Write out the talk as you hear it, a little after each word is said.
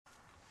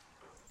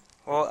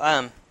Well,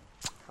 I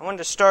wanted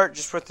to start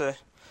just with a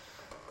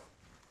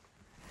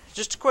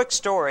quick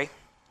story.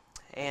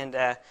 And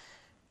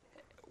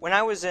when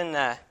I was in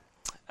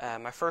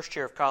my first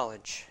year of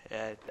college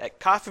at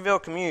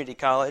Coffeyville Community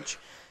College,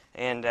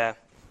 and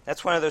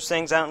that's one of those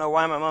things, I don't know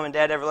why my mom and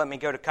dad ever let me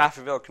go to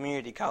Coffeyville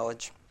Community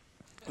College.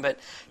 But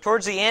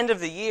towards the end of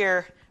the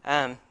year,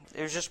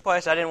 it was just a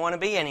place I didn't want to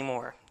be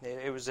anymore.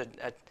 It was a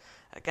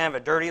kind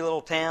of a dirty little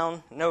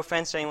town. No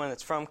offense to anyone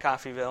that's from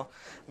Coffeyville,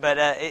 but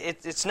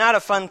it's not a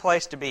fun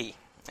place to be.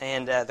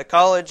 And the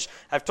college,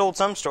 I've told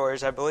some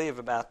stories, I believe,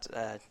 about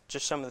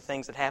just some of the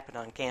things that happened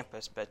on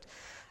campus. But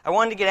I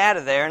wanted to get out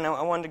of there, and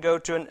I wanted to go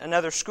to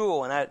another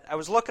school. And I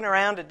was looking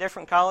around at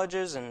different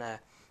colleges, and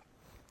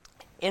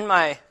in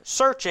my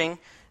searching,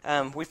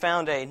 we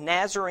found a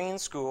Nazarene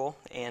school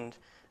in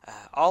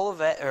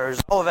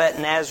Olivet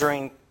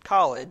Nazarene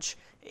College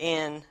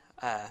in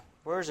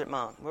where was it,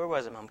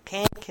 Mom?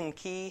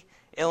 Kankakee,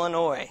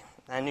 Illinois.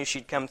 I knew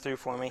she'd come through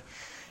for me.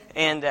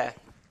 And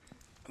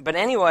but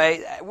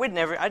anyway,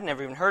 I'd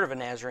never even heard of a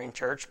Nazarene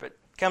church, but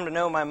come to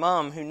know my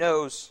mom, who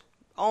knows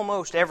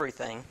almost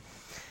everything,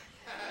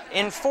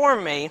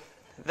 informed me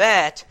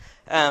that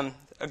a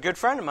good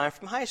friend of mine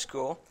from high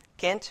school,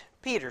 Kent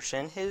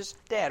Peterson, his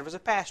dad was a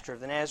pastor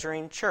of the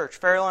Nazarene Church,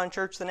 Fairlawn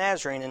Church of the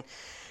Nazarene,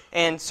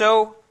 and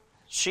so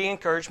she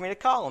encouraged me to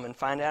call him and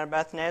find out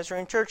about the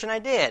Nazarene Church, and I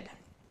did.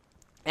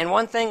 And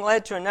one thing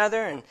led to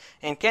another,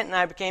 and Kent and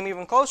I became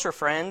even closer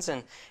friends,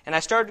 and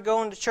I started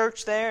going to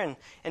church there,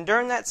 and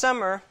during that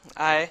summer,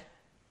 I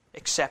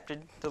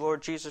accepted the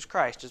Lord Jesus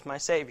Christ as my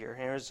Savior.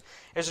 And it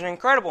was an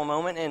incredible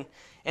moment, and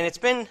it's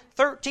been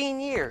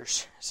 13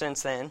 years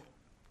since then.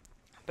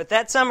 But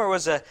that summer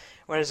was an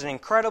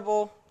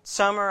incredible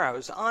summer. I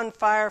was on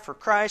fire for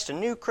Christ, a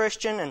new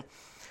Christian,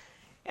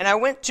 and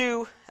I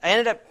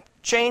ended up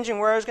changing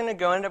where I was going to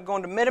go. I ended up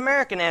going to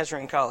Mid-American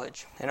Nazarene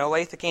College in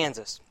Olathe,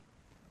 Kansas.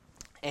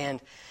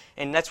 And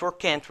that's where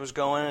Kent was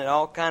going, and it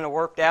all kind of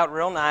worked out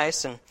real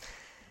nice. And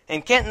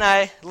Kent and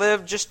I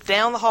lived just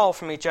down the hall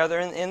from each other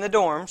in the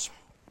dorms.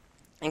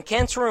 And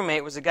Kent's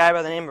roommate was a guy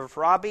by the name of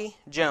Robbie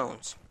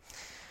Jones.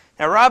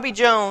 Now, Robbie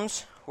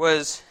Jones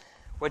was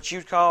what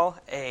you'd call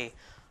a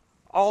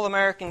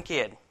all-American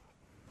kid.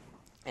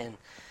 And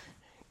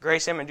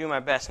Gracie, I'm going to do my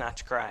best not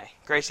to cry.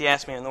 Gracie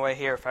asked me on the way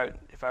here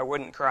if I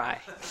wouldn't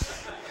cry.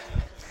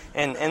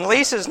 And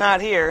Lisa's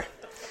not here,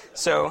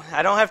 so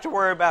I don't have to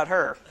worry about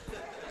her.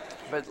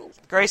 But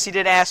Gracie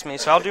did ask me,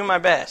 so I'll do my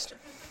best.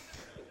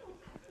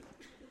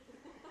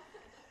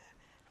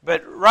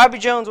 But Robbie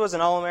Jones was an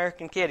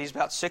all-American kid. He's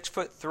about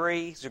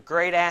 6'3". He's a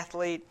great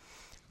athlete.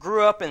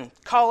 Grew up in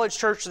College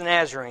Church of the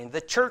Nazarene, the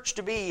church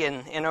to be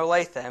in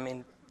Olathe. I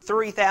mean,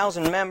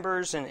 3,000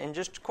 members and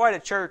just quite a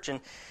church.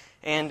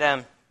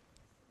 And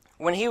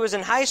when he was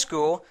in high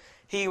school,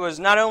 he was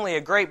not only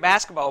a great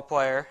basketball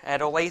player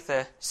at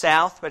Olathe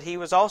South, but he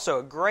was also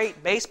a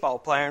great baseball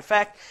player. In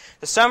fact,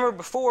 the summer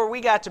before we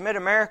got to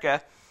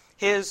Mid-America,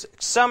 his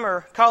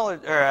summer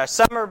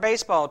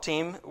baseball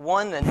team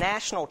won the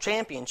national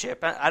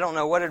championship. I don't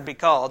know what it'd be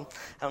called.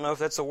 I don't know if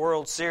that's the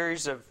World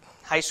Series of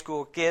high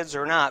school kids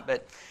or not,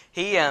 but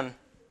he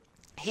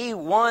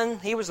won.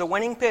 He was the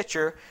winning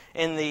pitcher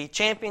in the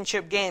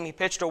championship game. He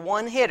pitched a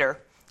one-hitter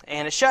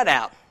and a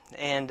shutout.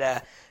 And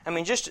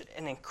just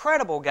an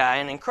incredible guy,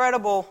 an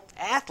incredible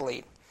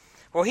athlete.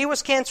 Well, he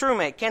was Kent's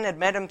roommate. Kent had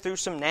met him through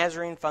some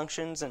Nazarene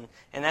functions, and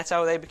that's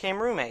how they became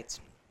roommates.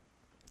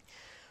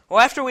 Well,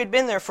 after we'd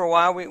been there for a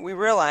while, we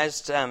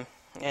realized,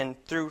 and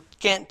through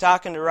Kent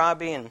talking to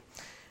Robbie, and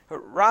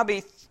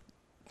Robbie,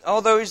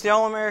 although he's the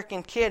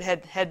all-American kid,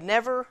 had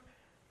never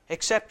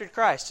accepted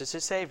Christ as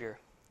his Savior.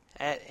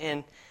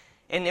 And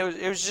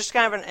it was just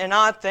kind of an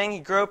odd thing. He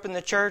grew up in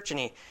the church, and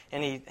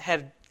he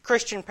had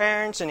Christian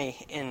parents,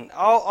 and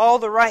all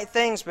the right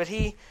things, but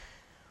he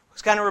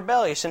was kind of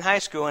rebellious in high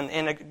school.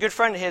 And a good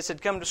friend of his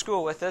had come to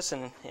school with us,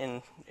 and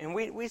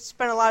we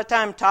spent a lot of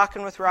time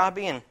talking with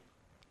Robbie, and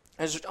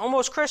it was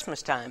almost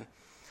Christmas time.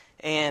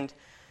 And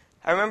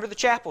I remember the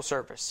chapel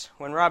service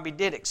when Robbie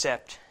did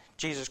accept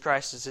Jesus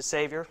Christ as his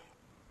Savior.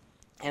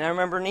 And I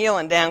remember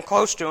kneeling down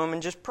close to him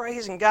and just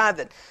praising God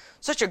that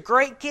such a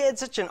great kid,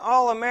 such an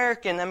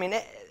all-American. I mean,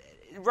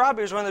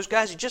 Robbie was one of those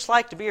guys you just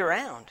liked to be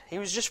around. He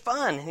was just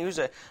fun. He was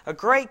a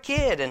great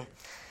kid,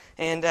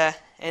 and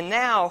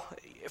now,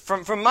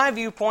 from my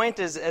viewpoint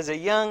as a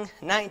young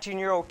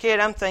 19-year-old kid,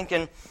 I'm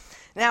thinking,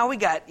 now we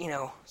got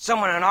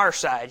someone on our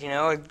side,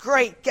 a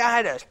great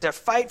guy to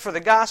fight for the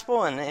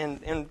gospel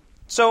and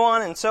so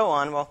on and so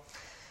on. Well,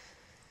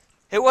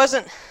 it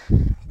wasn't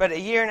but a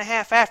year and a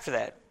half after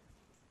that.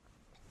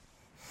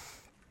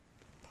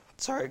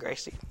 Sorry,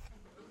 Gracie.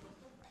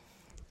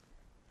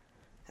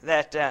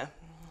 That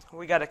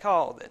we got a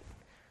call that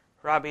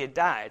Robbie had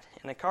died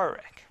in a car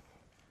wreck.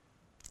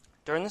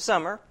 During the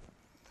summer,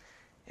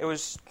 it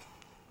was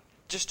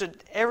just an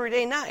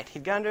everyday night.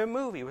 He'd gone to a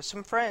movie with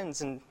some friends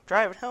and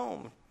driving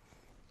home.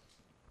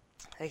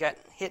 They got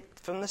hit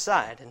from the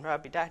side, and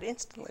Robbie died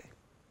instantly.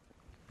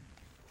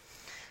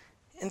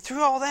 And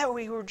through all that,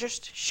 we were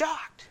just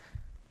shocked,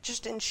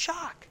 just in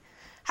shock.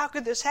 how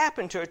could this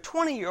happen to a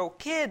 20-year-old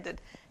kid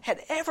that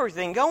had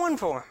everything going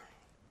for him?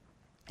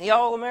 The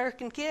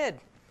all-American kid.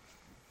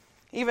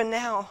 Even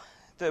now,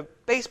 the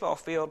baseball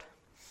field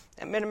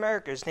at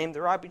Mid-America is named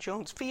the Robbie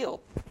Jones Field.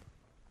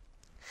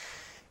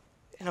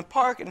 In a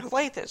park in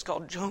Olathe, it's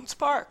called Jones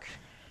Park.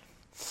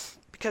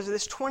 Because of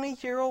this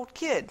 20-year-old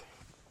kid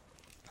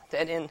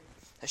that in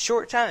a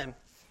short time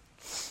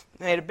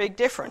made a big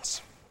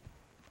difference.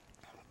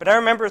 But I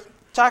remember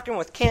talking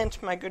with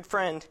Kent, my good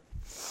friend,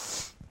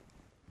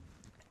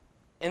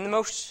 and the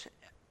most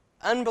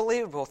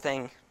unbelievable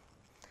thing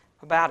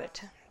about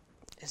it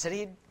is that he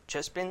had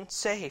just been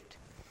saved.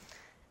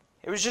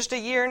 It was just a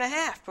year and a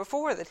half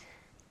before that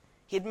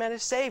he had met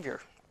his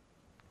Savior,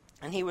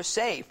 and he was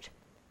saved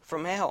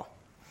from hell.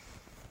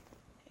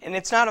 And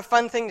it's not a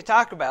fun thing to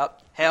talk about,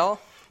 hell,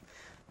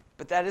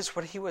 but that is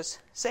what he was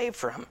saved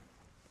from.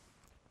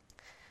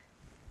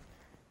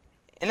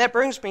 And that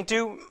brings me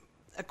to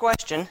a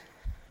question.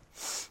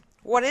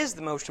 What is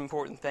the most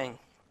important thing?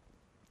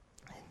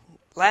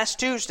 Last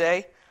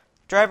Tuesday,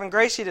 driving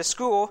Gracie to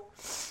school,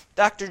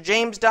 Dr.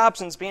 James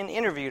Dobson's being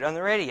interviewed on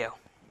the radio.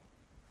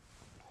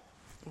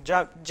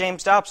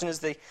 James Dobson is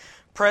the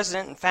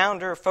president and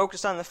founder of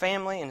Focus on the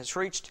Family and has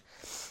reached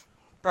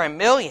probably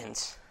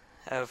millions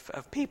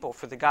of people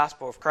for the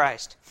gospel of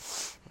Christ.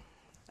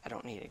 I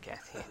don't need it,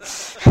 Kathy.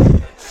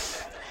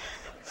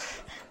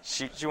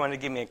 She wanted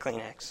to give me a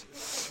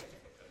Kleenex.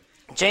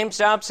 James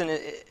Dobson,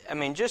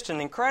 just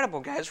an incredible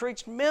guy. Has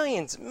reached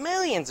millions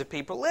of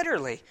people,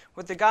 literally,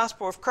 with the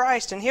gospel of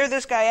Christ. And here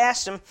this guy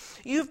asked him,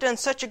 you've done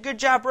such a good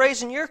job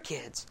raising your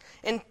kids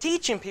and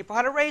teaching people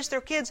how to raise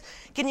their kids.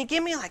 Can you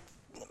give me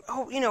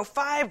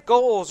 5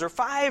 goals or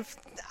 5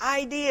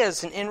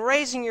 ideas in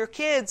raising your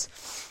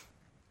kids?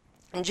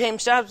 And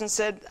James Dobson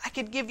said, I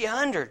could give you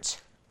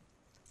hundreds.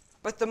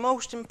 But the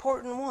most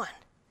important one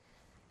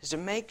is to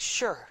make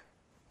sure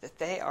that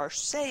they are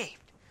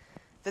saved,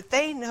 that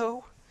they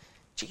know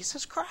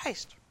Jesus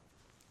Christ.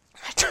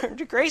 I turned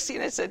to Gracie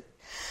and I said,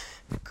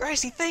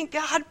 Gracie, thank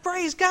God,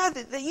 praise God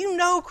that you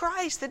know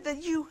Christ,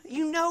 that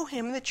you know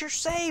Him, that you're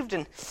saved.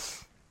 And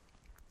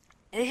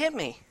it hit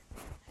me.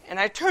 And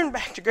I turned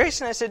back to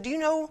Gracie and I said, do you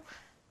know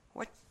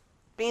what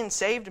being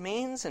saved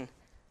means and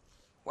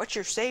what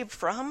you're saved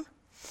from?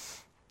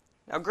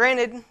 Now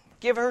granted,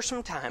 give her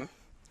some time.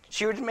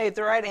 She would have made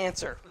the right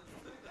answer.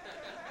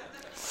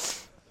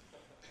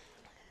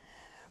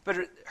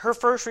 But her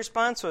first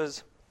response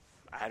was,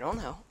 I don't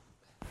know.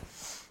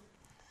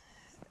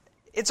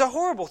 It's a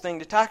horrible thing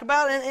to talk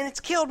about, and it's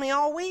killed me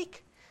all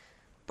week.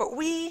 But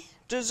we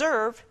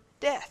deserve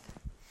death.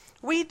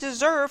 We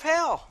deserve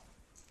hell.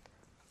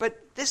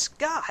 But this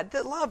God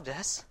that loved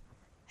us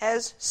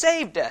has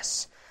saved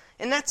us.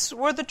 And that's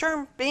where the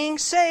term being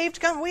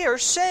saved comes. We are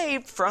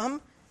saved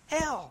from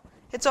hell.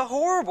 It's a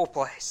horrible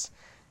place.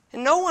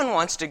 And no one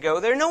wants to go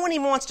there. No one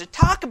even wants to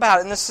talk about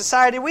it in the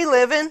society we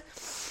live in.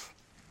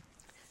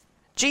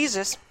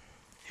 Jesus,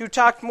 who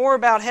talked more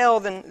about hell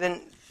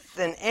than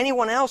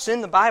anyone else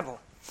in the Bible.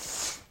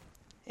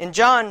 In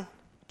John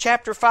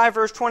chapter 5,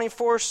 verse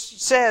 24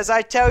 says,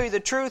 I tell you the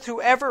truth,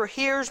 whoever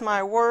hears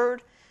my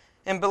word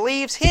and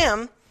believes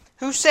Him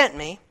who sent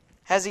me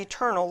has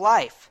eternal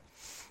life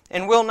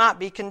and will not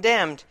be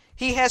condemned.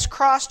 He has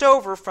crossed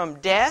over from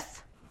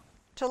death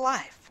to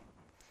life.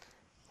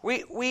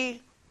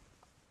 We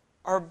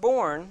are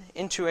born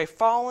into a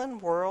fallen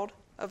world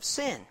of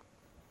sin,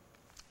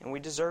 and we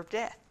deserve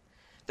death.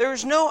 There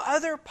is no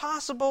other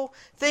possible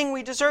thing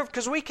we deserve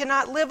because we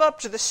cannot live up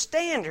to the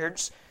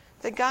standards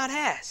that God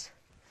has.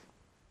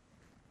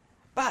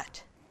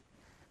 But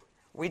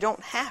we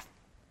don't have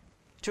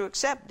to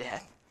accept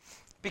death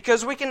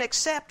because we can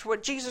accept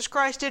what Jesus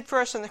Christ did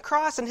for us on the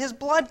cross, and His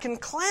blood can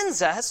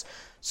cleanse us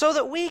so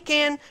that we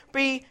can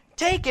be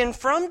taken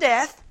from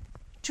death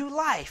to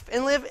life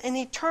and live an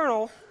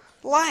eternal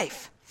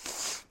life.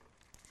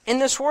 In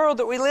this world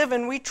that we live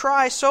in, we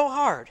try so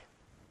hard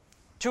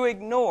to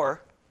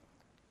ignore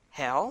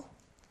hell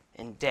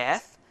and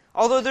death.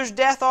 Although there's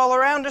death all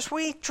around us,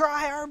 we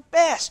try our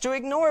best to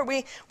ignore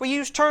it. We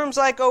use terms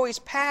like, oh, he's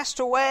passed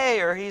away,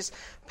 or he's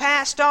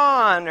passed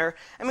on, or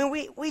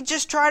we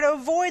just try to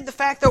avoid the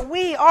fact that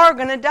we are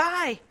going to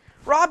die.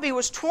 Robbie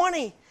was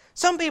 20.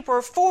 Some people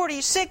are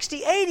 40,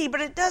 60, 80,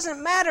 but it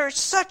doesn't matter. It's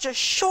such a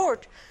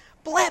short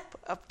blip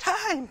of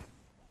time.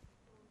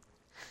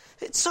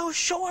 It's so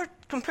short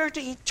compared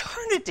to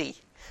eternity.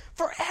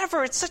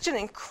 Forever. It's such an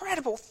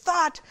incredible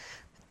thought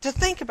to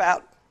think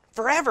about.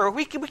 Forever.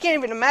 We can't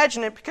even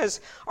imagine it because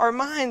our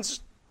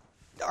minds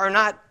are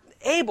not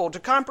able to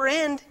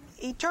comprehend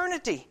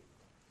eternity.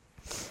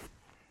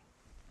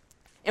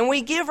 And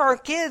we give our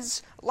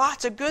kids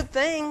lots of good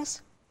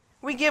things.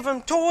 We give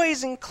them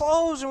toys and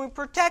clothes, and we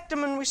protect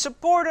them, and we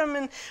support them,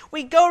 and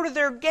we go to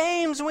their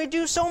games, and we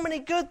do so many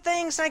good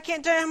things. And I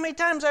can't tell you how many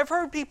times I've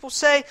heard people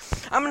say,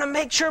 I'm going to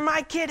make sure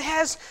my kid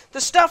has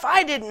the stuff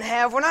I didn't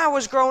have when I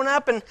was growing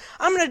up, and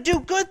I'm going to do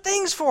good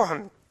things for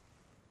him.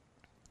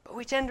 But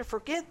we tend to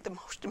forget the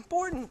most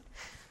important,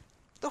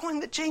 the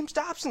one that James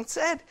Dobson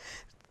said,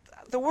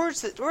 the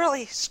words that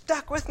really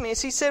stuck with me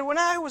is he said, when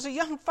I was a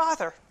young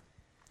father,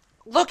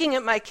 looking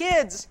at my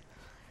kids,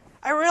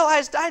 I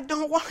realized I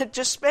don't want to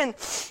just spend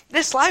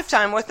this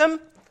lifetime with them.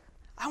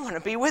 I want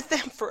to be with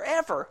them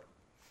forever.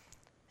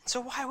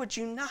 So why would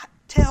you not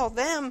tell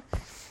them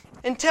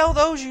and tell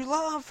those you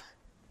love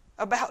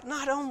about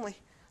not only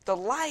the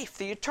life,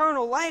 the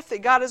eternal life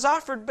that God has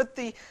offered, but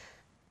the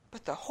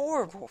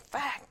horrible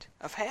fact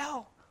of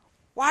hell?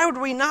 Why would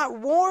we not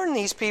warn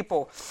these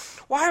people?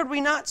 Why would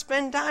we not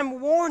spend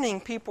time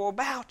warning people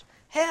about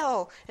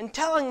hell and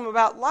telling them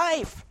about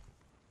life,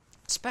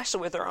 especially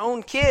with our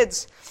own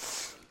kids?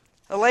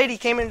 A lady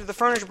came into the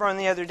furniture barn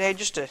the other day,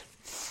 just a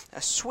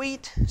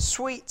sweet,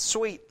 sweet,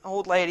 sweet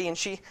old lady, and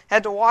she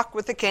had to walk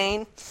with a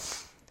cane,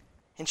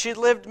 and she'd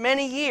lived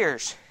many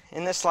years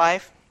in this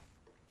life,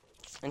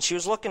 and she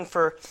was looking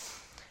for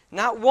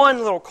not one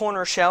little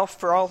corner shelf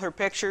for all her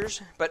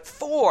pictures, but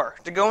 4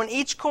 to go in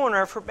each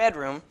corner of her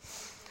bedroom,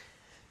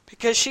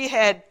 because she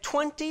had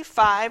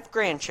 25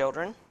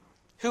 grandchildren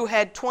who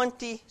had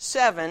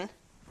 27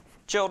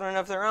 children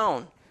of their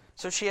own.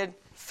 So she had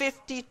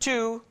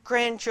 52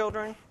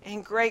 grandchildren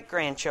and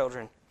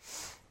great-grandchildren.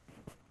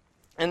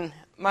 And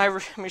my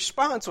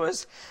response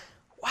was,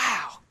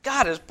 wow,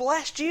 God has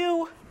blessed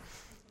you?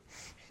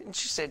 And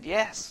she said,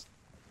 yes,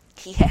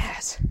 He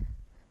has.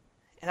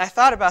 And I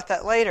thought about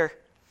that later.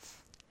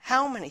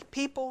 How many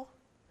people,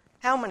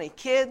 how many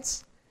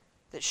kids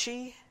that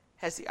she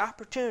has the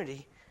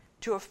opportunity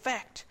to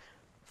affect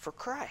for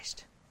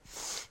Christ.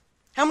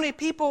 How many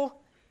people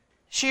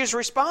she is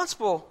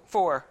responsible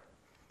for,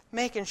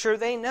 making sure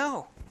they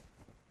know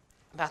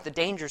about the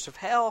dangers of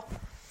hell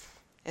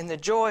and the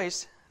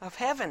joys of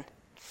heaven.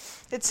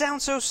 It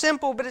sounds so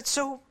simple, but it's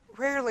so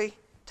rarely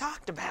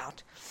talked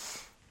about.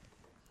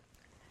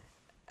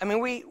 I mean,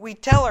 we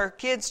tell our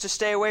kids to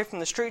stay away from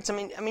the streets. I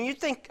mean, you'd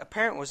think a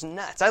parent was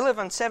nuts. I live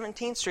on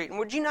 17th Street, and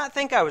would you not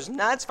think I was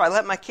nuts if I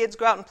let my kids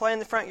go out and play in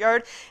the front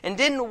yard and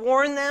didn't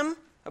warn them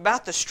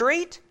about the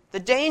street, the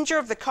danger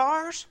of the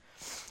cars,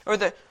 or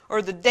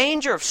the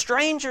danger of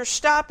strangers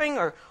stopping,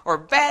 or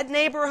bad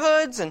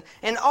neighborhoods,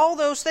 and all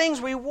those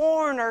things we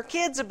warn our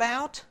kids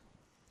about,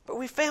 but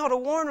we fail to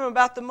warn them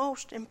about the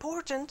most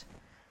important.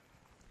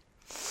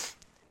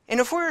 And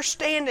if we were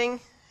standing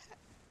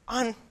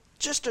on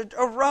just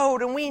a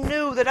road and we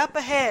knew that up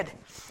ahead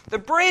the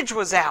bridge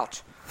was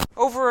out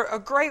over a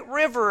great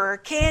river or a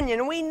canyon,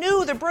 and we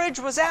knew the bridge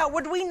was out,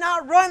 would we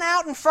not run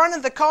out in front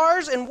of the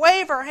cars and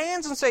wave our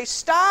hands and say,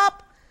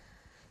 "Stop!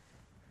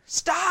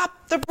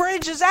 Stop! The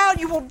bridge is out!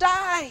 You will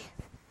die!"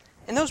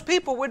 And those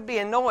people would be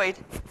annoyed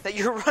that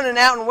you're running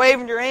out and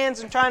waving your hands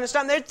and trying to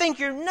stop them. They'd think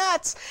you're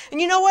nuts.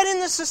 And you know what? In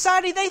this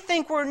society, they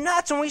think we're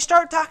nuts when we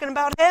start talking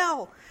about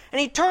hell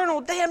and eternal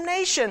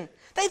damnation.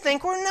 They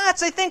think we're nuts.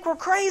 They think we're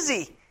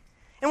crazy.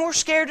 And we're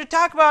scared to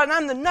talk about it, and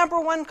I'm the number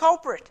one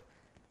culprit.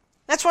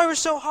 That's why it was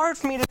so hard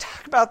for me to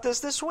talk about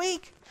this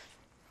week.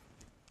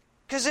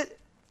 Because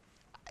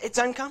it's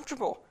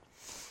uncomfortable.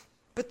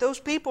 But those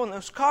people in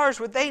those cars,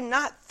 would they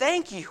not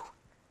thank you?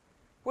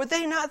 Would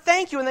they not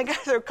thank you when they got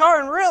to their car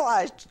and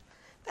realized,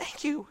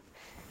 "Thank you,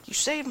 you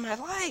saved my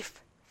life"?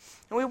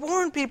 And we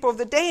warn people of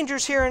the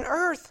dangers here on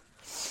earth.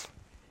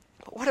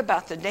 But what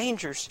about the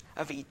dangers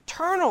of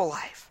eternal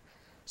life?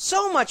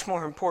 So much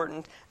more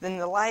important than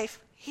the life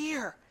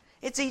here.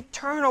 It's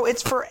eternal.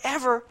 It's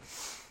forever.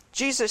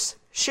 Jesus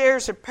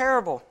shares a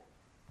parable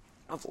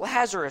of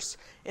Lazarus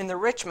and the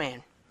rich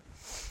man.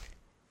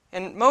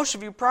 And most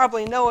of you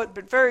probably know it,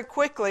 but very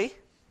quickly,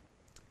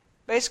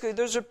 basically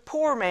there's a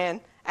poor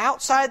man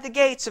outside the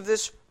gates of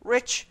this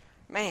rich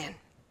man.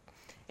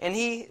 And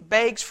he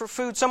begs for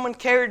food. Someone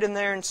carried him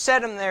there and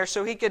set him there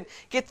so he could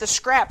get the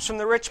scraps from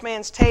the rich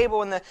man's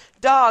table. And the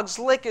dogs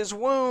lick his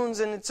wounds.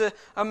 And it's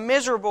a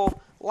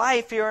miserable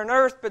life here on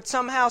earth. But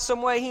somehow,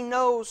 some way, he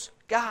knows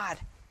God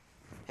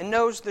and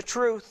knows the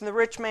truth. And the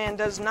rich man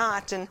does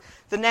not. And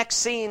the next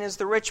scene is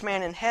the rich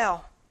man in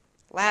hell.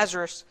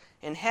 Lazarus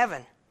in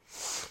heaven.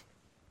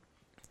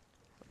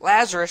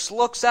 Lazarus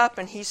looks up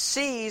and he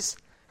sees,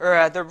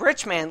 the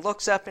rich man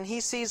looks up and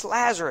he sees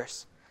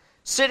Lazarus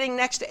sitting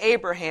next to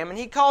Abraham. And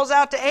he calls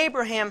out to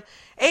Abraham,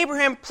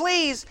 "Abraham,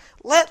 please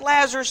let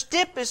Lazarus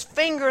dip his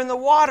finger in the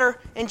water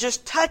and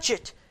just touch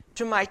it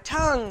to my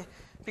tongue,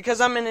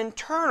 because I'm in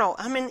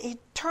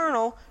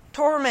eternal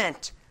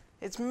torment.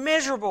 It's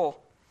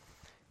miserable."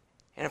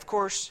 And of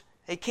course,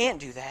 they can't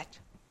do that,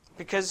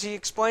 because he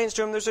explains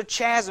to him there's a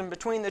chasm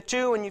between the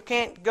two, and you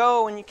can't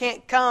go and you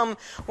can't come.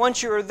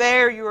 Once you are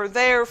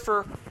there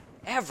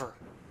forever.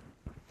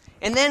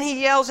 And then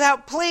he yells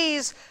out,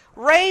 "Please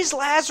raise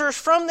Lazarus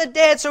from the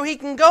dead so he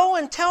can go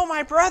and tell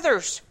my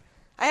brothers.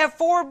 I have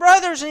 4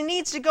 brothers, and he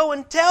needs to go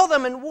and tell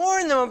them and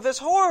warn them of this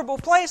horrible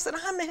place that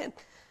I'm in."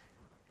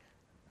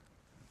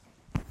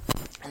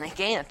 And they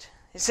can't.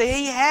 They say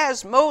he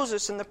has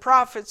Moses and the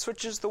prophets,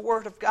 which is the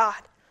Word of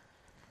God.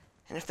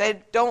 And if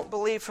they don't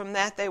believe from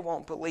that, they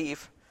won't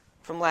believe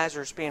from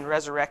Lazarus being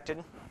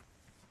resurrected.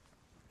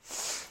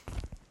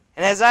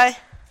 And as I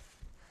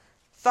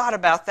thought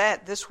about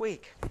that this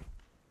week,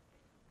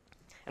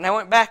 and I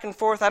went back and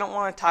forth, I don't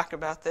want to talk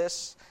about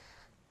this,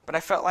 but I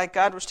felt like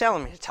God was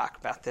telling me to talk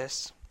about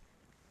this.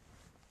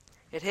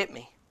 It hit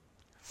me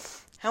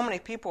How many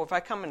people have I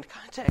come into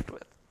contact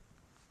with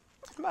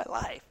in my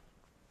life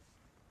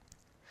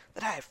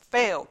that I have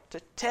failed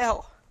to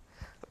tell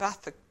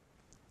about the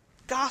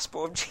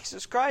gospel of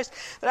Jesus Christ,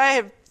 that I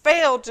have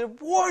failed to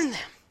warn them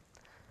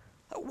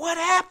that what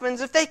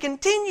happens if they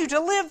continue to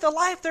live the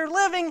life they're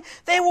living?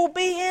 They will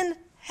be in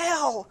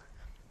hell,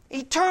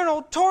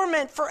 eternal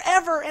torment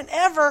forever and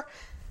ever.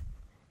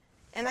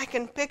 And I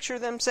can picture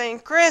them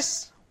saying,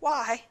 Chris,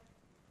 why?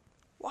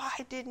 Why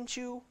didn't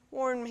you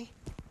warn me?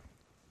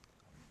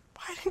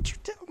 Why didn't you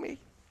tell me?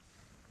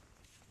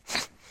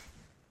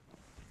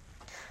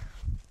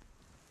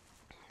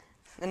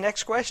 The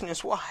next question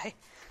is why?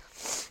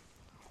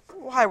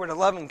 Why would a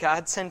loving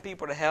God send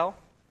people to hell?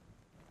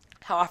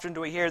 How often do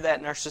we hear that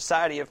in our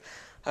society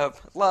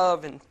of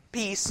love and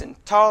peace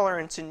and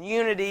tolerance and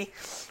unity?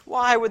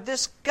 Why would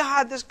this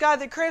God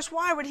that Chris,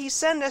 why would He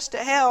send us to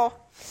hell?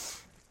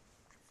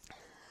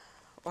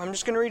 Well, I'm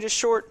just going to read a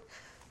short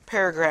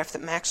paragraph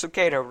that Max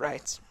Lucado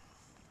writes.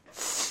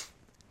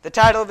 The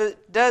title of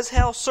it, Does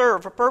Hell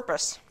Serve a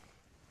Purpose?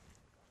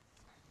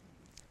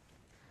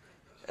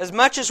 As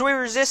much as we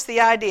resist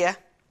the idea,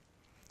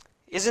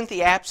 isn't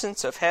the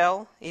absence of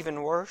hell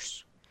even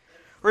worse?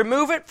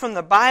 Remove it from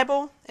the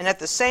Bible, and at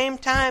the same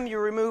time you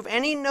remove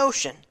any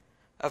notion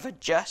of a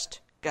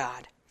just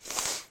God.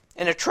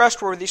 In a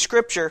trustworthy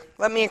Scripture,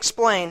 let me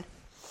explain.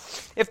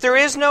 If there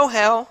is no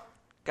hell,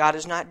 God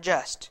is not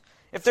just.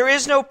 If there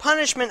is no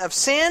punishment of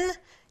sin,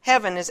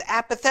 heaven is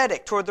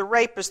apathetic toward the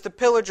rapists, the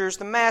pillagers,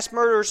 the mass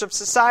murderers of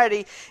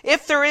society.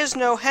 If there is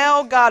no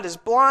hell, God is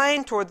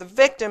blind toward the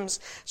victims,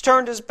 has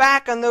turned His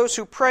back on those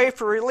who pray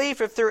for relief.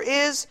 If there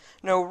is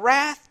no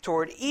wrath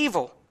toward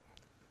evil,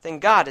 then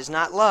God is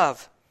not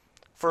love.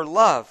 For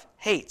love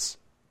hates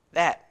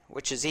that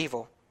which is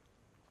evil.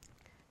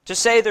 To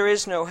say there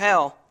is no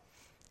hell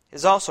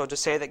is also to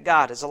say that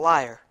God is a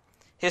liar.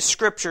 His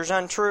Scripture is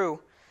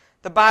untrue.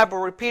 The Bible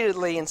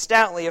repeatedly and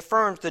stoutly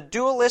affirms the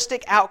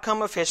dualistic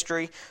outcome of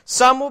history.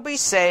 Some will be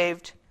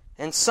saved,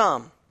 and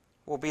some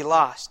will be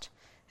lost.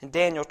 And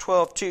Daniel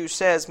 12:2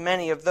 says,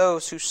 Many of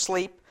those who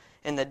sleep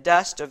in the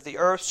dust of the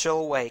earth shall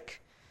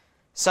awake,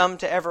 some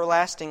to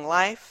everlasting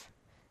life,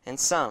 and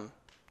some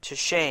to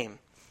shame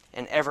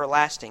and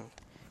everlasting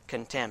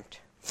contempt.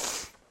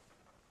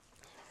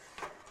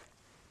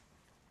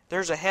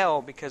 There's a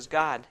hell because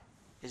God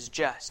is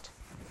just.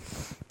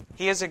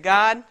 He is a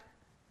God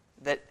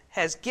that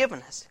has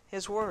given us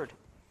His Word.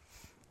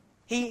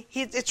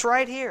 It's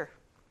right here.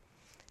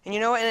 And you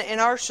know, in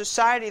our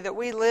society that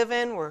we live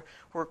in, where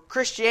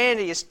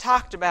Christianity is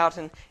talked about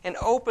and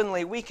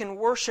openly we can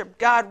worship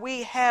God,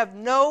 we have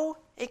no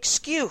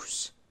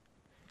excuse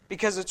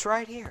because it's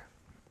right here.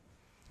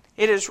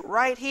 It is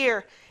right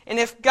here. And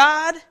if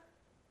God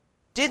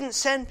didn't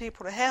send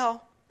people to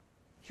hell,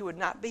 He would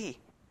not be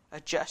a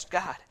just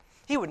God.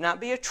 He would not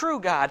be a true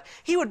God.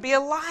 He would be a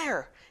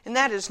liar. And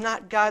that is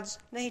not God's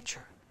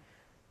nature.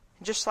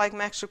 Just like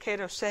Max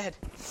Lucado said,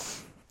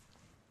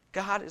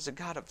 God is a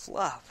God of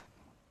love.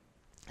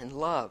 And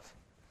love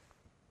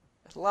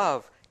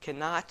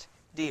cannot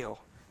deal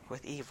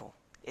with evil.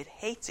 It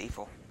hates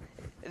evil.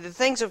 The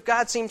things of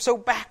God seem so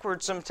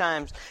backward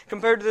sometimes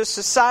compared to the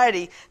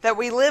society that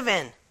we live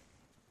in.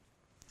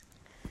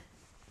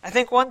 I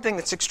think one thing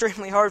that's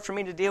extremely hard for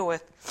me to deal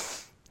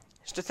with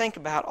is to think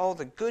about all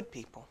the good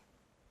people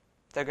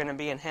that are going to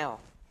be in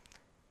hell.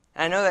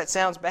 And I know that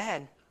sounds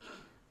bad,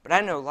 but I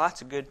know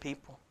lots of good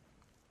people.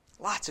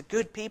 Lots of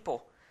good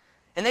people.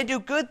 And they do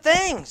good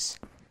things.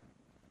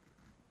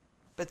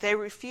 But they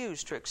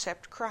refuse to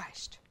accept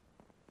Christ.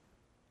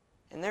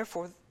 And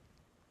therefore,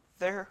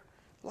 their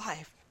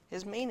life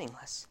is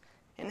meaningless.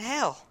 And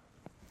hell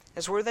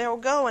is where they'll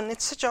go. And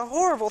it's such a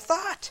horrible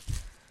thought.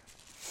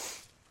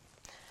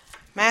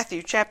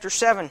 Matthew chapter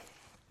 7.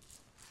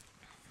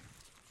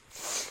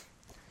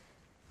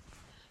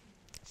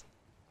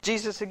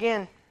 Jesus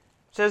again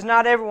says,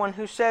 Not everyone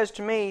who says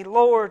to me,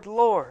 Lord,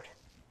 Lord,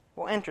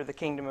 will enter the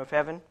kingdom of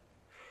heaven,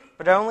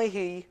 but only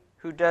he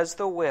who does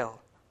the will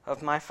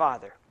of my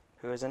Father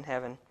who is in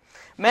heaven.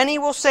 Many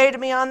will say to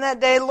me on that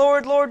day,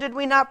 Lord, Lord, did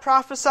we not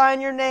prophesy in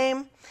your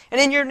name,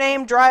 and in your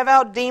name drive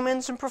out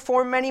demons and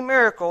perform many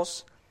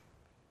miracles?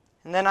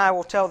 And then I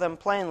will tell them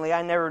plainly,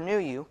 I never knew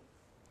you.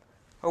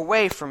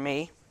 Away from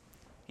me,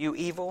 you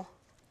evil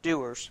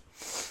doers.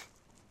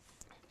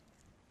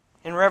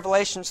 In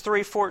Revelations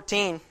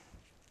 3:14,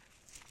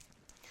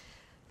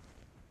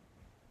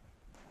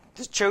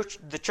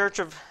 the church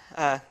of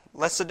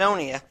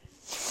Laodicea,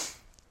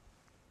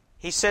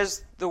 he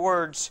says the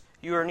words,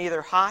 You are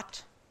neither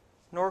hot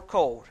nor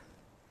cold.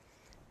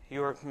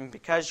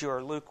 Because you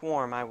are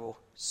lukewarm, I will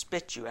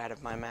spit you out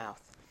of my mouth.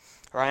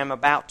 Or I am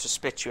about to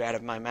spit you out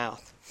of my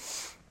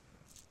mouth.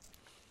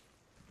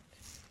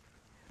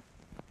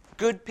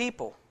 Good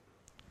people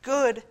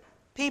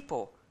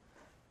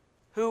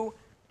who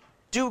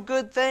do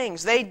good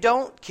things. They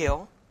don't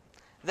kill.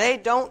 They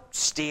don't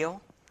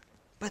steal.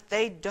 But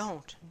they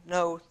don't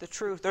know the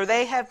truth. Or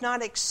they have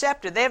not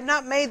accepted. They have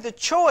not made the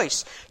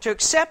choice to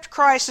accept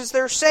Christ as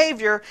their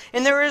Savior.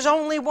 And there is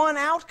only one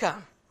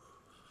outcome.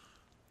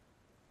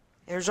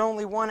 There's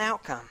only one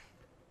outcome.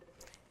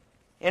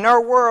 In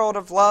our world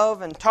of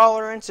love and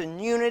tolerance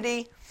and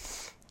unity,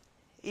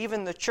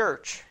 even the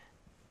church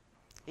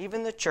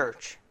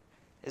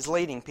is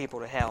leading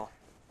people to hell.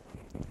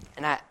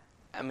 And I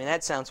mean,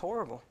 that sounds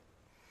horrible.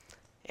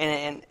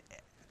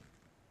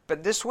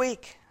 But this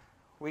week,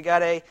 we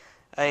got a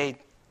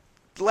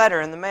letter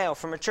in the mail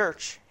from a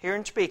church here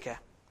in Topeka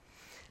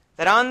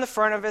that on the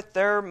front of it,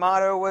 their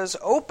motto was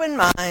open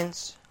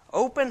minds,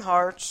 open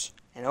hearts,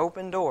 and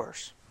open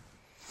doors.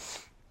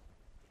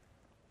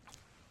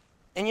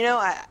 And you know,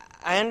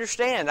 I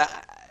understand.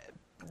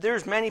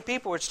 There's many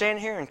people who would stand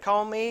here and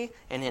call me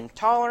an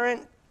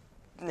intolerant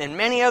and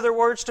many other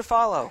words to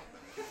follow.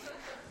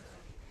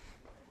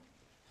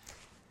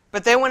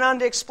 But they went on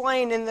to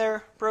explain in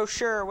their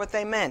brochure what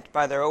they meant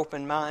by their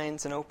open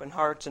minds and open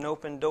hearts and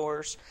open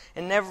doors.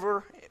 And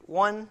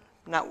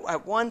not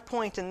at one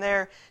point in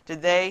there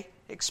did they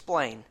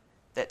explain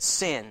that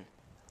sin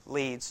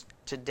leads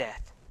to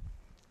death.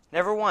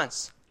 Never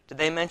once did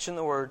they mention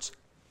the words,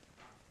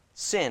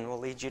 sin will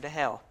lead you to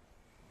hell.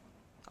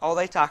 All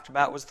they talked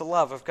about was the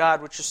love of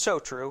God, which is so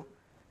true.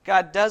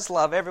 God does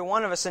love every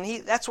one of us,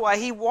 and that's why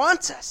He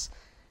wants us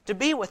to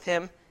be with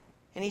Him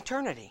in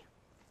eternity.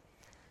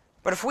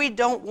 But if we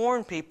don't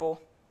warn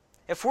people,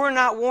 if we're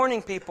not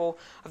warning people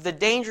of the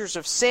dangers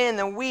of sin,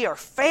 then we are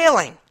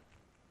failing.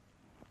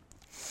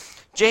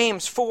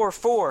 James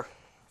 4:4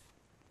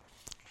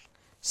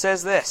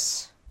 says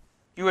this,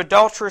 "You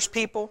adulterous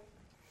people,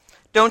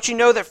 don't you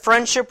know that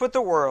friendship with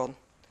the world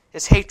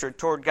is hatred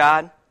toward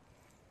God?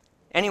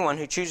 Anyone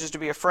who chooses to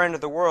be a friend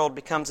of the world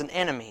becomes an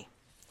enemy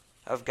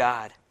of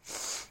God."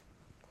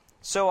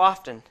 So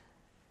often,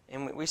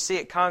 and we see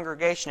it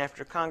congregation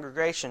after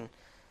congregation,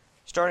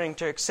 starting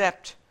to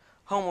accept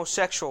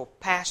homosexual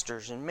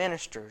pastors and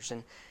ministers,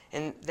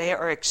 and they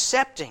are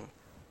accepting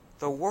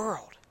the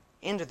world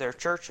into their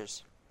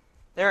churches.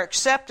 They're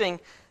accepting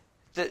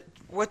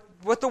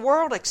what the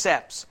world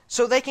accepts,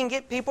 so they can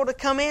get people to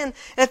come in.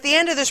 And at the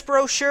end of this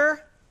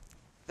brochure,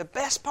 the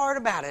best part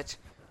about it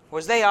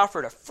was they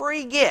offered a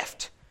free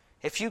gift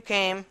if you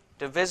came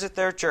to visit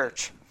their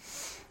church.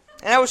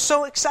 And I was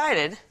so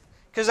excited,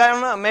 because I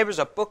don't know, maybe it was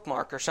a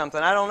bookmark or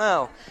something, I don't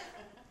know.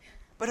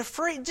 But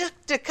just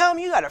to come,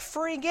 you got a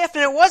free gift.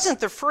 And it wasn't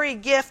the free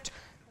gift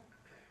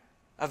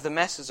of the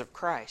message of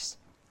Christ.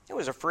 It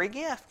was a free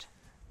gift.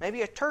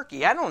 Maybe a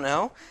turkey, I don't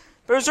know.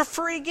 But it was a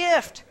free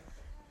gift.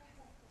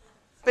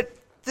 But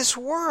this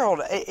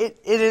world, it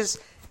is,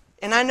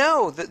 and I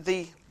know that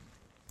the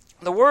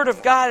Word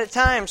of God at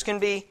times can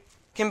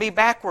be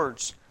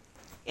backwards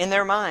in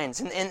their minds.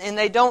 And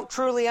they don't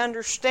truly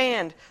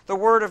understand the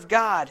Word of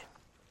God.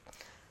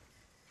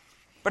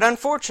 But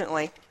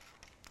unfortunately,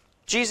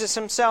 Jesus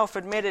Himself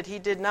admitted He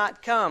did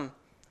not come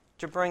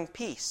to bring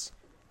peace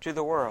to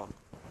the world.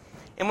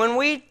 And when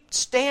we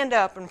stand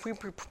up and we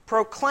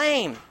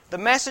proclaim the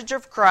message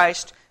of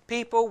Christ,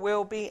 people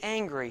will be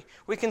angry.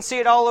 We can see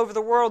it all over the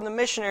world in the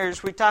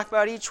missionaries we talk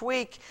about each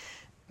week.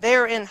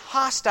 They're in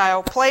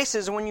hostile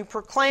places, and when you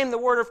proclaim the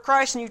Word of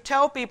Christ and you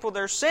tell people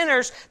they're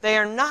sinners, they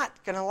are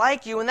not going to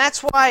like you. And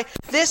that's why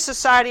this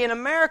society in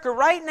America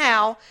right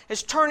now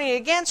is turning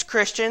against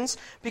Christians,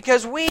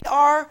 because we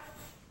are,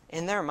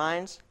 in their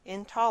minds,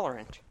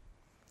 intolerant.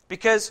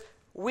 Because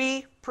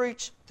we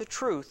preach the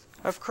truth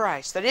of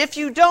Christ. That if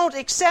you don't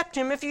accept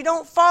Him, if you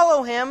don't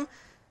follow Him,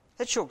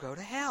 that you'll go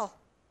to hell.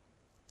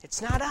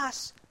 It's not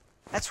us.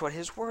 That's what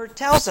His Word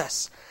tells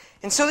us.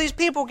 And so these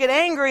people get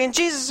angry, and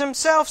Jesus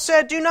Himself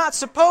said, "Do not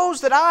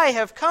suppose that I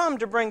have come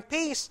to bring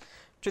peace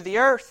to the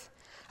earth.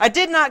 I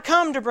did not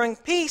come to bring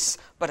peace,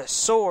 but a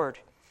sword.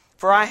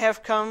 For I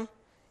have come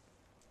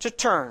to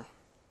turn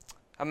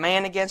a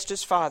man against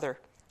his father,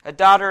 a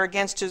daughter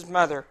against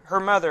her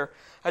mother,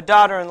 a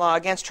daughter-in-law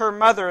against her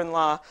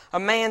mother-in-law. A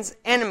man's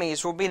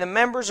enemies will be the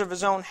members of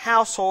his own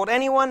household.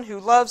 Anyone who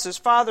loves his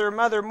father or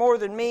mother more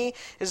than me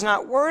is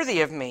not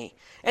worthy of me.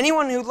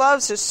 Anyone who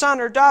loves his son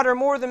or daughter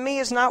more than me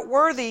is not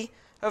worthy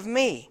of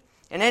me.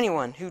 And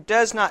anyone who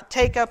does not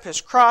take up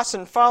his cross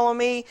and follow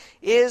me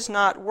is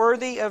not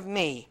worthy of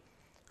me.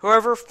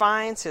 Whoever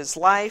finds his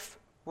life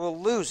will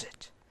lose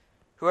it.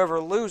 Whoever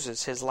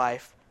loses his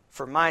life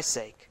for my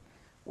sake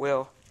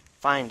will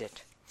find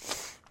it."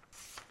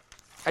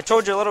 I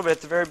told you a little bit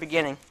at the very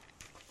beginning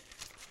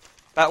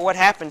about what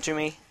happened to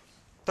me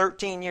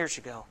 13 years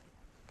ago.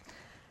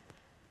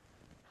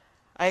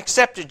 I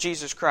accepted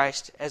Jesus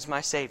Christ as my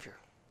Savior.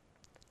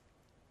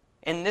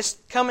 And this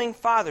coming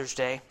Father's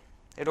Day,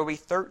 it'll be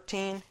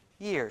 13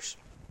 years.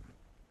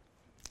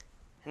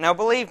 And now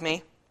believe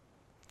me,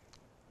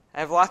 I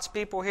have lots of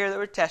people here that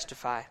would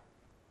testify.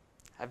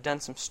 I've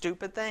done some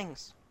stupid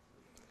things.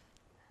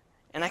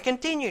 And I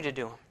continue to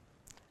do them.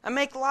 I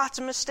make lots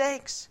of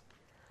mistakes.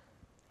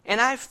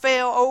 And I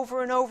fail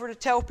over and over to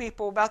tell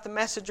people about the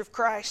message of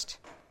Christ.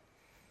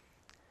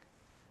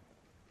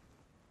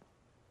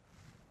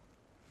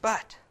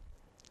 But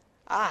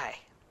I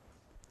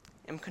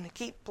am going to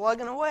keep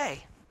plugging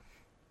away.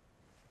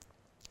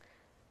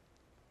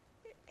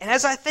 And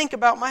as I think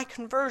about my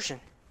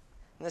conversion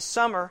in the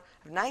summer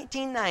of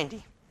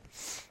 1990,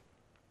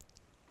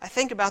 I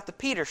think about the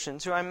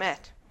Petersons who I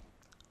met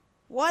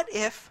what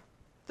if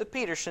the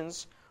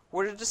Petersons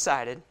would have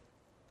decided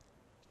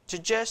to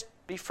just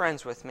be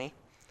friends with me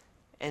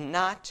and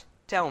not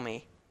tell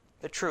me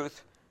the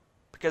truth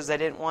because they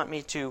didn't want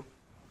me to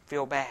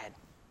feel bad?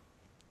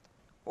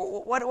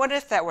 What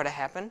if that would have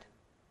happened?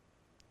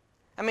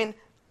 I mean,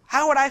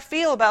 how would I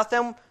feel about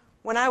them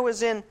when I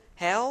was in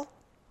hell?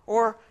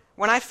 Or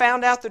when I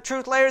found out the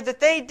truth later that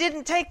they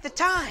didn't take the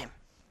time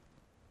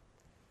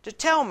to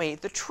tell me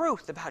the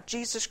truth about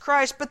Jesus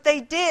Christ, but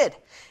they did.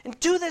 And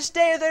to this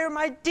day, they are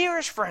my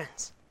dearest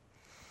friends.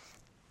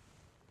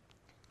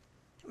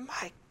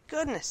 My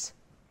goodness.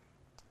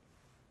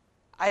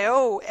 I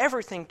owe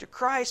everything to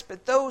Christ,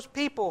 but those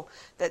people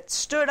that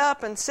stood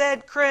up and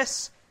said,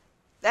 Chris,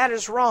 that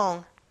is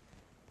wrong.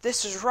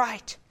 This is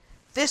right.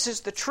 This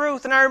is the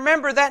truth. And I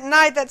remember that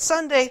night, that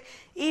Sunday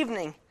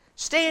evening,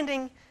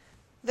 standing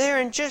there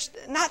and just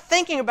not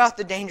thinking about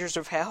the dangers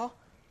of hell,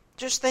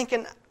 just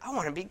thinking, I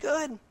want to be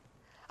good.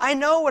 I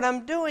know what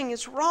I'm doing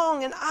is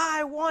wrong, and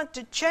I want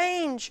to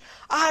change.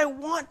 I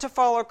want to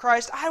follow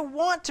Christ. I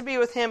want to be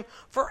with Him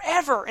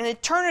forever in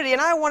eternity, and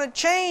I want to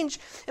change.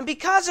 And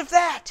because of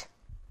that,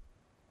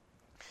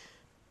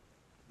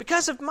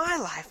 because of my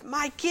life,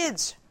 my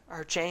kids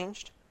are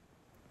changed.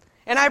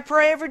 And I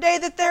pray every day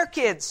that their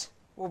kids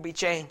will be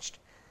changed.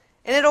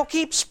 And it'll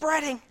keep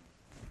spreading.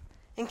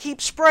 And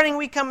keep spreading.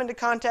 We come into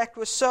contact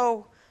with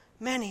so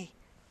many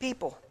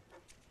people.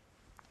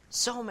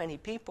 So many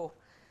people.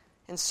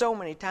 And so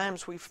many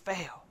times we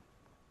fail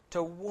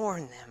to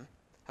warn them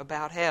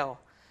about hell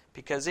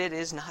because it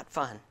is not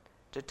fun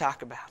to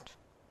talk about.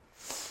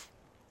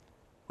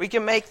 We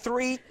can make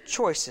 3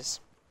 choices.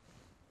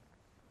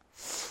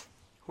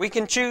 We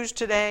can choose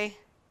today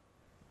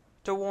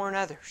to warn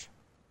others.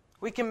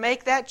 We can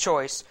make that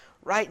choice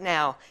right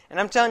now. And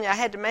I'm telling you, I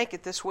had to make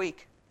it this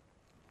week.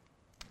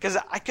 Because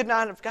I could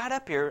not have got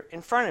up here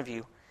in front of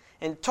you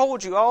and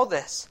told you all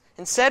this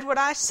and said what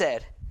I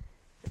said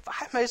if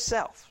I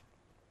myself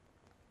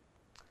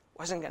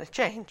wasn't going to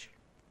change.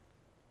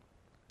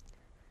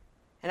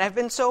 And I've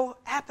been so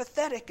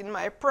apathetic in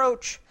my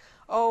approach.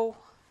 I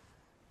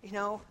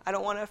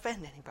don't want to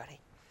offend anybody.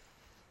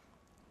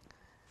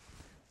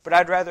 But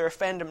I'd rather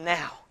offend them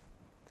now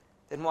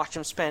than watch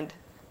them spend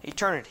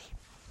eternity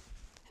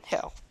in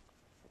hell.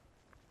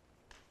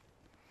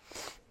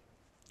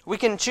 We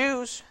can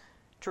choose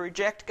to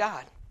reject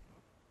God.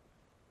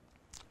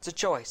 It's a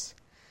choice.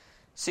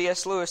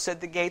 C.S. Lewis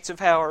said the gates of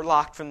hell are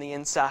locked from the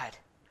inside.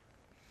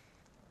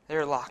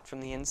 They're locked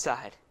from the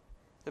inside.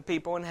 The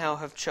people in hell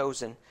have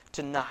chosen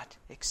to not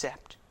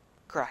accept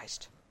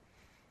Christ.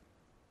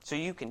 So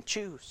you can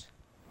choose.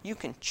 You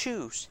can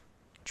choose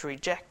to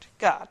reject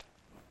God.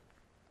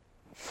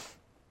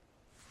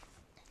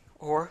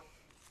 Or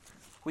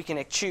we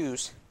can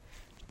choose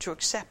to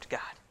accept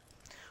God.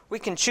 We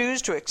can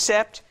choose to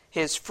accept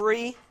His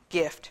free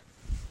gift.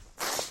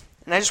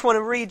 And I just want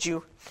to read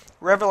you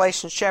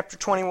Revelation chapter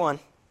 21.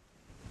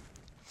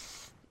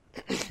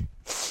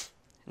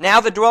 Now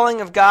the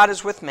dwelling of God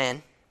is with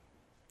men,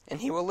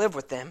 and He will live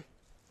with them.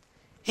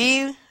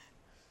 They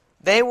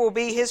will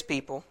be His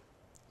people,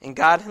 and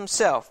God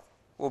Himself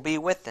will be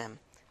with them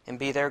and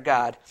be their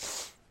God.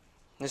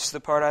 This is the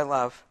part I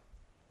love.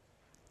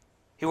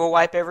 He will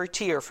wipe every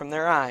tear from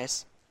their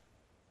eyes.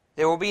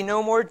 There will be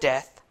no more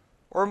death,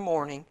 or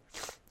mourning,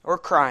 or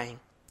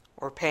crying,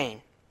 or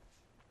pain.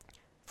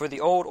 For the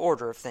old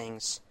order of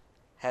things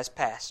has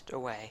passed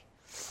away.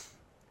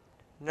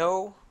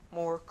 No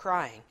more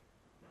crying,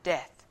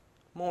 death,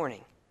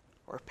 mourning,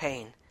 or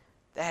pain.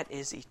 That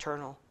is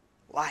eternal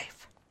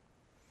life.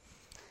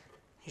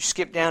 You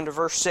skip down to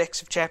verse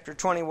 6 of chapter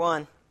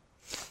 21.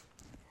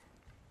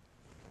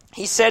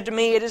 He said to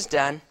me, it is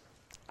done.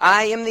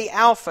 I am the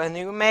Alpha and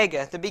the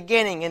Omega, the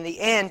beginning and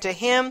the end. To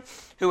him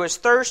who is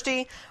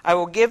thirsty, I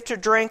will give to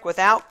drink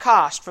without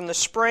cost from the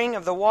spring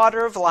of the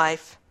water of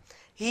life.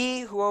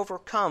 He who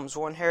overcomes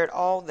will inherit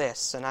all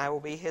this, and I will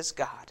be his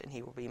God, and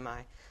he will be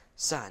my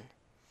son.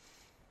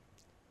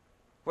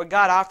 What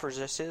God offers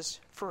us is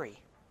free.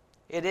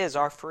 It is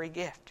our free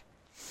gift.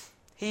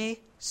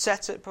 He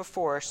sets it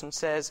before us and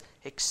says,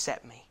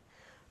 accept me.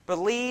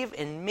 Believe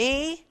in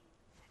me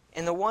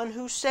and the one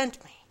who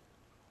sent me.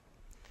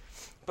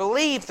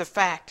 Believe the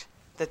fact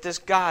that this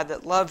God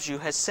that loves you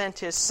has sent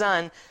His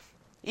Son,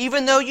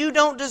 even though you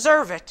don't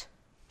deserve it.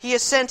 He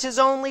has sent His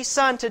only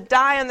Son to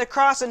die on the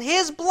cross, and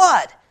His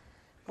blood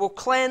will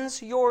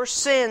cleanse your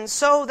sins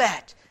so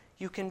that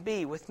you can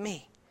be with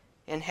me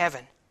in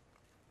heaven.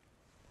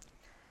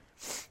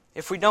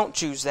 If we don't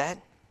choose that,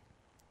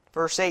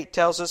 verse 8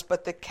 tells us,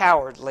 but the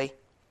cowardly,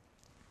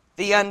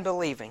 the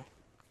unbelieving,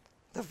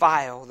 the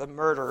vile, the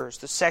murderers,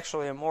 the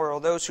sexually immoral,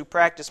 those who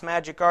practice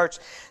magic arts,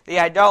 the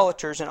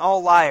idolaters, and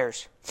all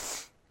liars,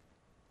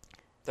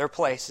 their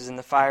place is in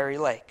the fiery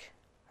lake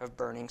of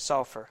burning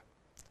sulfur.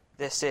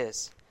 This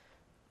is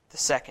the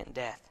second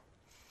death.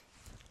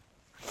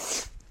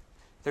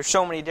 There's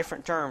so many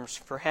different terms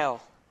for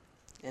hell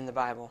in the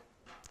Bible.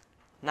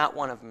 Not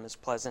one of them is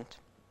pleasant.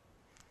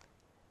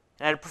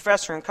 And I had a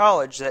professor in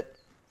college that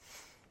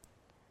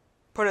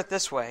put it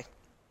this way.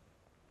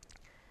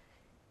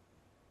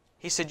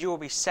 He said, you will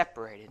be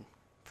separated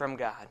from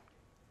God.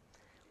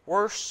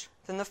 Worse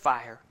than the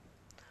fire.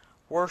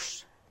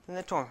 Worse than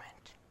the torment.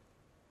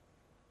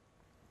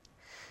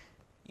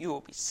 You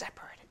will be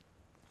separated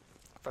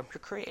from your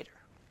Creator.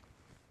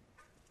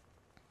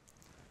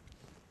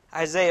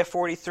 Isaiah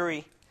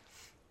 43,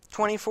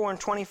 24 and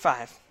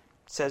 25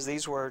 says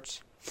these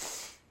words,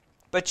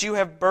 but you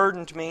have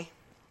burdened me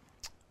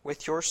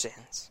with your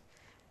sins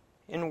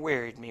and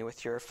wearied me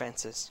with your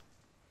offenses.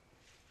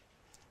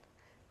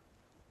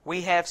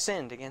 We have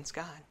sinned against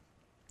God.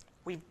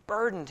 We've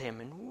burdened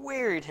Him and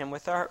wearied Him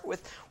with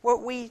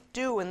what we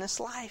do in this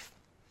life.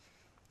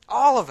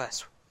 All of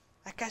us,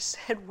 like I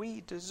said,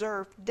 we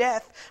deserve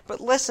death.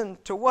 But listen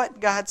to what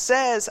God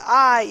says.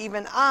 I,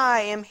 even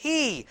I, am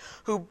He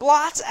who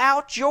blots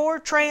out your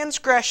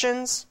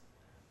transgressions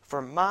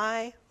for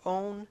my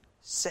own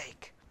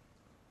sake.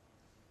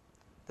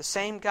 The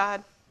same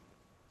God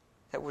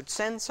that would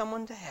send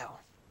someone to hell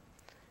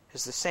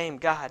is the same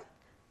God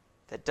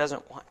that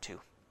doesn't want to.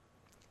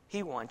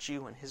 He wants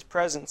you in His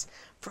presence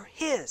for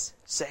His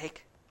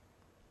sake.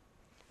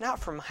 Not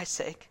for my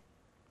sake.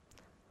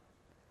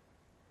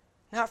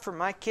 Not for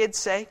my kids'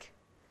 sake.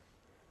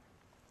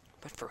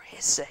 But for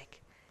His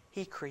sake.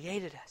 He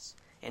created us.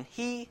 And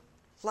He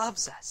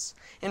loves us.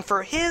 And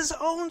for His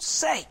own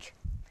sake,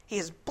 He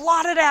has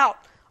blotted out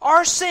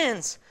our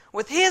sins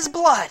with His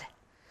blood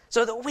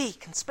so that we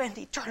can spend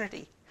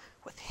eternity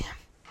with Him.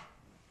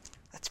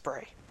 Let's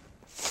pray.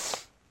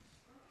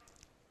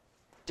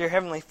 Dear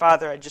Heavenly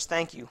Father, I just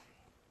thank You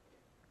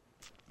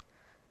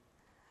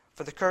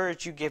for the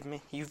courage you've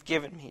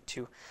given me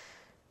to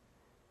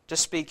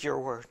speak Your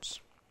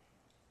words.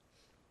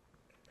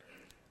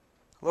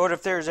 Lord,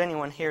 if there is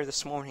anyone here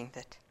this morning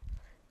that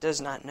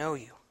does not know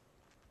You,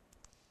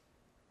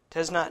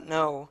 does not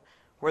know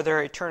where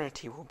their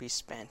eternity will be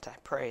spent, I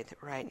pray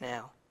that right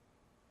now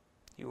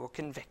You will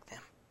convict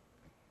them.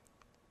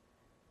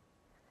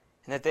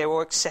 And that they will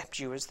accept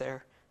You as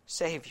their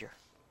Savior.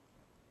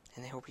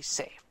 And they will be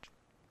saved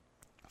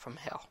from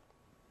hell.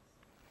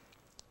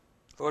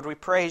 Lord, we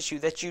praise You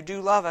that You do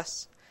love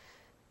us.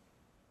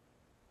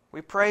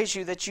 We praise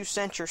You that You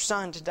sent Your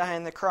Son to die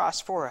on the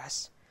cross for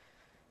us.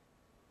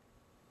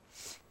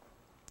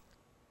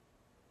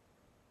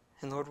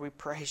 And Lord, we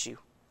praise You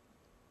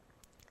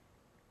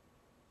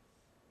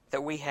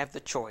that we have the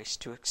choice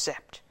to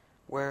accept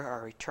where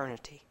our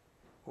eternity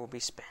will be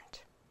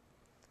spent.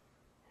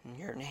 In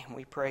Your name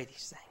we pray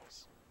these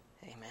things.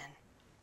 Amen.